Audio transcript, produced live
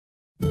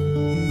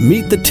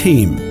Meet the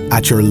team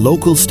at your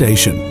local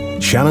station.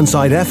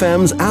 Shannonside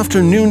FM's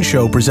afternoon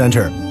show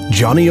presenter,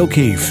 Johnny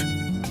O'Keefe.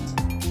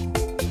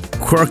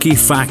 Quirky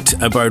fact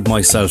about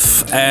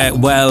myself.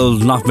 Well,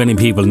 not many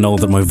people know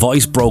that my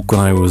voice broke when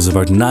I was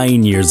about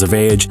 9 years of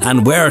age,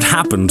 and where it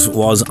happened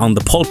was on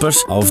the pulpit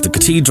of the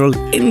cathedral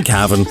in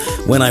Cavan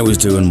when I was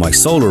doing my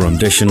solo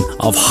rendition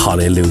of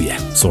Hallelujah.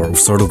 So it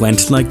sort of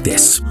went like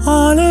this.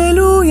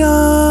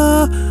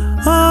 Hallelujah,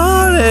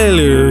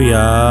 Hallelujah.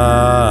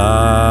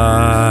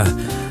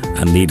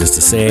 And needless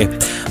to say,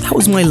 that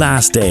was my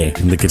last day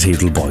in the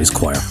Cathedral Boys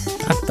Choir.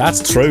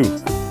 That's true.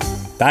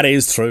 That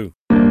is true.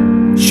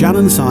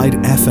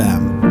 Shannonside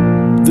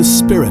FM, the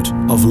spirit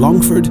of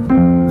Longford,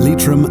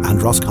 Leitrim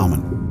and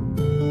Roscommon.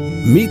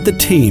 Meet the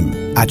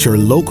team at your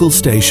local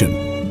station.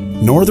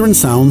 Northern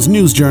Sound's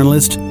news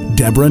journalist,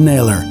 Deborah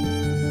Naylor.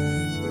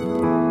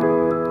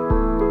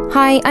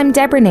 Hi, I'm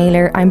Deborah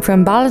Naylor. I'm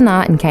from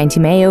Ballina in County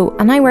Mayo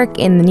and I work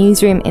in the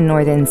newsroom in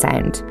Northern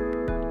Sound.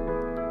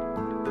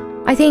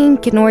 I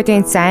think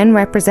Northern Sound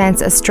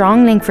represents a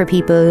strong link for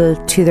people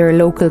to their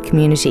local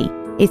community.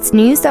 It's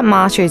news that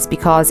matters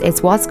because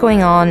it's what's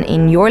going on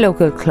in your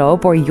local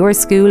club or your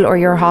school or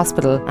your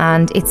hospital,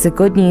 and it's the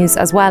good news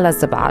as well as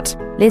the bad.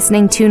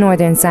 Listening to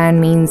Northern Sound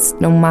means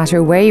no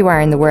matter where you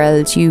are in the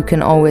world, you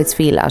can always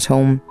feel at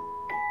home.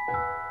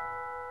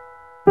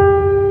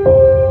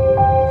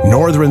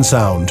 Northern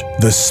Sound,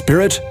 the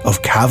spirit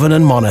of Cavan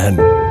and Monaghan.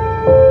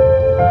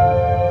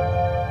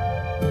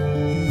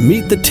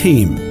 Meet the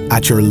team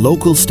at your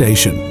local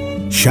station.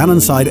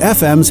 Shannonside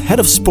FM's head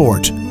of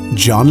sport,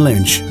 John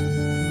Lynch.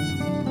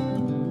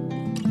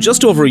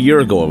 Just over a year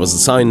ago, I was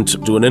assigned to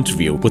do an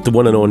interview with the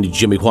one and only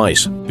Jimmy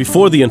White.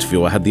 Before the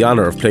interview, I had the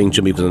honour of playing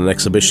Jimmy in an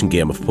exhibition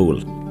game of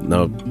pool.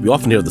 Now, you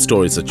often hear the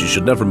stories that you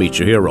should never meet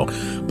your hero,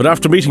 but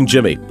after meeting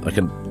Jimmy, I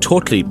can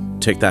totally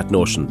take that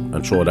notion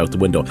and throw it out the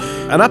window.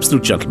 An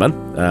absolute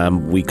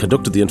gentleman. We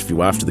conducted the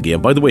interview after the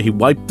game. By the way, he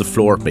wiped the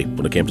floor at me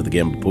when it came to the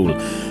game of pool.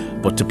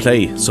 But to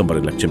play somebody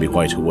like Jimmy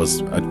White, who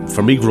was,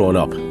 for me growing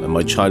up and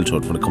my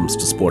childhood when it comes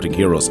to sporting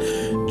heroes,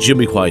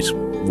 Jimmy White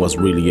was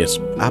really it.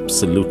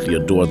 Absolutely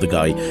adored the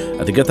guy.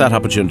 And to get that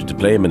opportunity to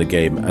play him in a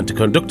game and to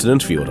conduct an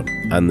interview with him,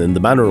 and in the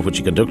manner in which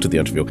he conducted the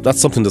interview, that's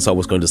something that's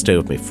always going to stay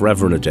with me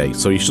forever and a day.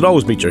 So you should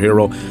always meet your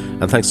hero,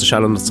 and thanks to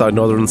Shannonside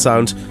Northern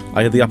Sound,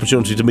 I had the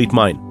opportunity to meet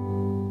mine.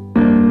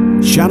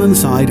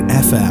 Shannonside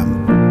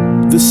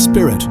FM, the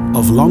spirit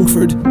of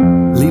Longford,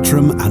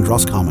 Leitrim and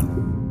Roscommon.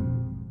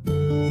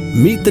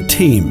 Meet the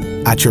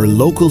team at your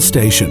local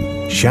station.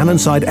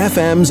 Shannonside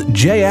FM's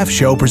JF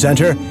show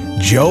presenter,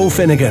 Joe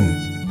Finnegan.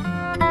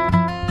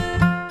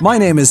 My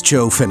name is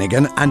Joe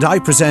Finnegan and I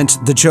present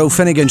The Joe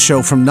Finnegan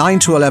Show from 9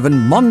 to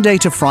 11, Monday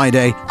to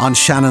Friday on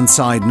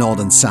Shannonside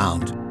Northern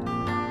Sound.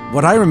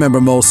 What I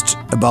remember most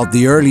about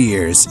the early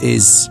years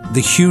is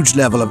the huge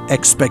level of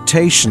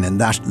expectation in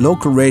that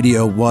local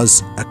radio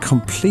was a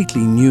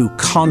completely new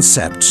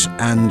concept,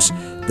 and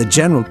the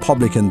general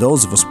public and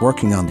those of us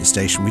working on the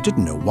station, we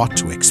didn't know what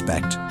to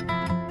expect.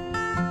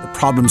 The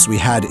problems we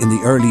had in the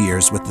early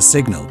years with the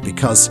signal,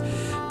 because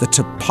the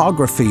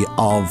topography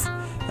of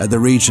the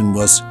region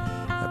was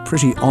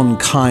pretty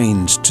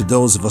unkind to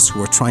those of us who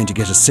were trying to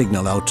get a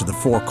signal out to the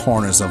four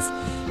corners of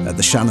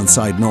the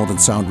Shannonside Northern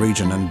Sound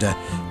region, and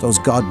those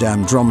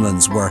goddamn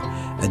drumlins were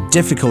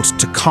difficult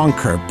to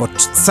conquer, but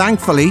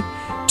thankfully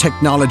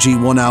technology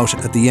won out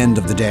at the end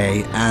of the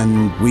day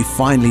and we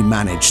finally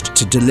managed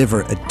to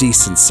deliver a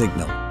decent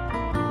signal.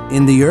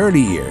 In the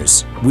early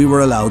years, we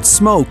were allowed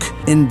smoke.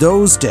 In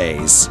those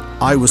days,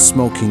 I was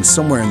smoking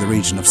somewhere in the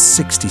region of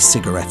 60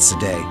 cigarettes a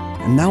day.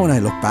 And now when I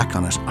look back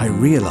on it, I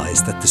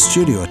realise that the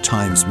studio at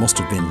times must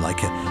have been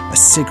like a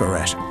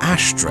cigarette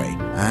ashtray.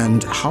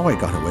 And how I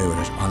got away with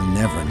it, I'll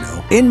never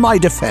know. In my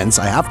defence,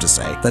 I have to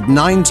say that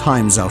 9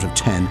 times out of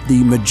 10,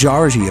 the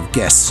majority of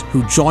guests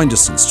who joined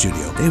us in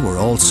studio, they were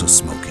also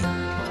smoking.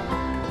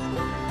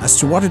 As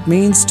to what it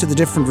means to the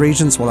different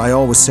regions, well, I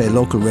always say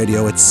local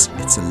radio, it's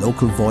a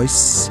local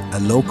voice, a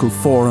local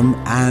forum,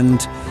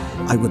 and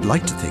I would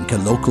like to think a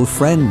local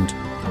friend.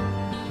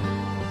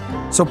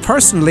 So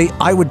personally,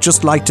 I would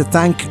just like to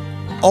thank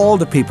all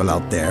the people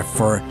out there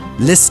for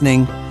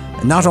listening,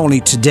 not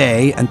only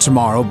today and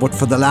tomorrow, but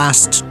for the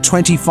last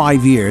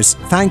 25 years.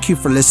 Thank you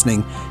for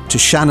listening to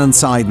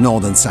Shannonside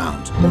Northern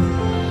Sound.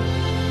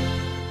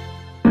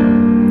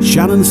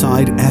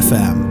 Shannonside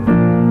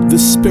FM, the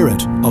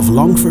spirit of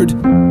Longford,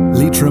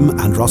 Leitrim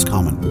and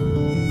Roscommon.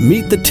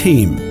 Meet the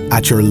team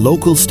at your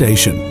local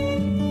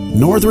station.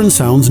 Northern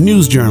Sound's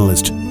news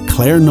journalist,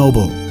 Claire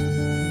Noble.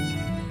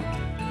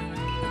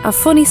 A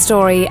funny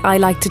story I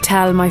like to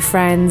tell my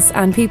friends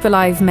and people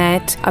I've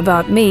met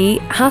about me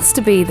has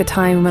to be the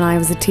time when I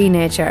was a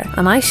teenager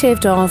and I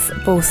shaved off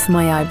both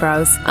my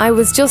eyebrows. I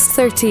was just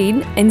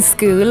 13 in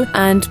school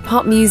and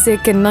pop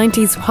music and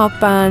 90s pop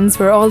bands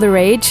were all the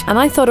rage, and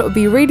I thought it would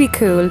be really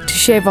cool to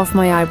shave off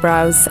my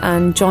eyebrows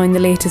and join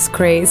the latest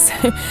craze.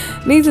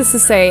 Needless to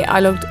say, I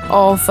looked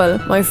awful.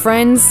 My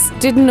friends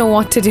didn't know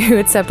what to do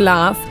except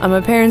laugh, and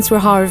my parents were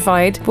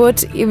horrified,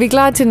 but you'll be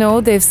glad to know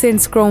they've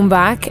since grown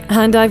back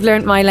and I've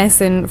learnt my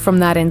lesson from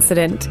that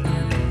incident.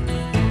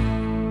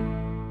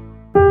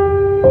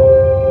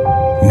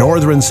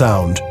 Northern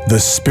Sound, the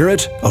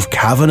spirit of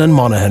Cavan and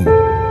Monaghan.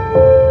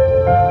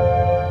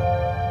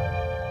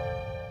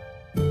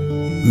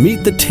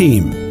 Meet the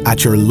team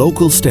at your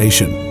local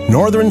station.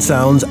 Northern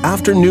Sound's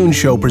afternoon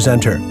show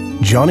presenter,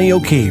 Johnny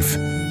O'Keefe.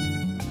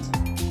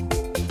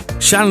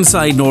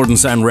 Shannonside Northern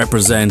Sound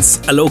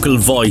represents a local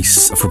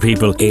voice for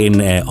people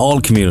in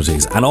all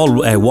communities and all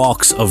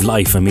walks of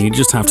life. I mean, you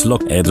just have to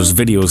look. There's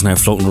videos now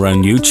floating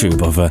around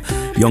YouTube of a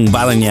young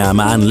Ballina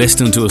man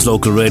listening to his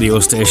local radio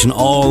station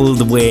all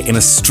the way in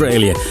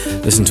Australia,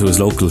 listening to his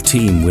local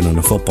team winning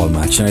a football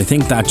match. And I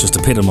think that just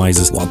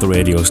epitomises what the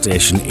radio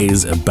station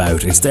is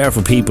about. It's there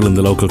for people in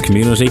the local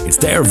community. It's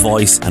their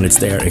voice and it's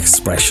their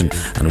expression.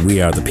 And we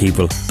are the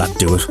people that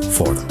do it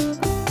for them.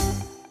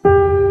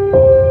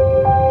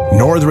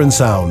 Northern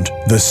Sound,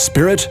 the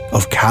spirit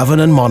of Cavan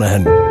and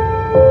Monaghan.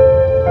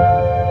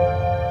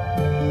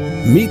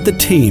 Meet the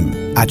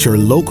team at your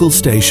local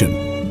station.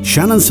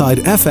 Shannonside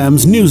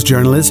FM's news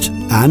journalist,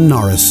 Anne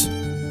Norris.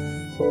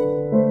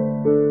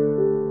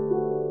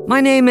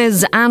 My name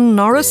is Anne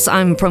Norris.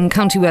 I'm from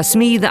County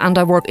Westmeath and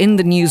I work in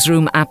the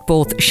newsroom at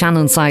both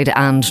Shannonside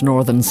and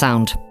Northern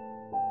Sound.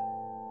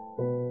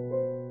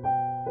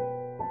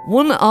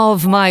 One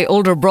of my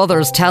older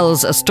brothers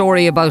tells a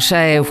story about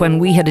when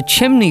we had a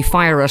chimney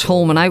fire at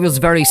home and I was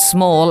very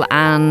small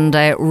and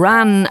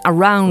ran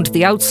around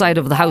the outside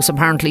of the house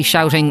apparently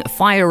shouting,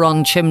 "Fire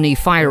on chimney,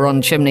 fire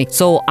on chimney."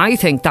 So I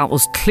think that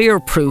was clear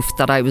proof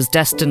that I was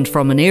destined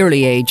from an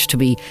early age to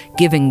be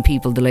giving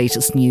people the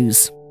latest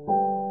news.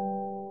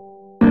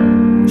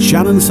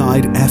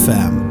 Shannonside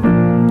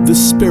FM, the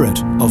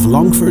spirit of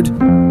Longford,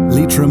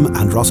 Leitrim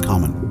and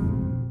Roscommon.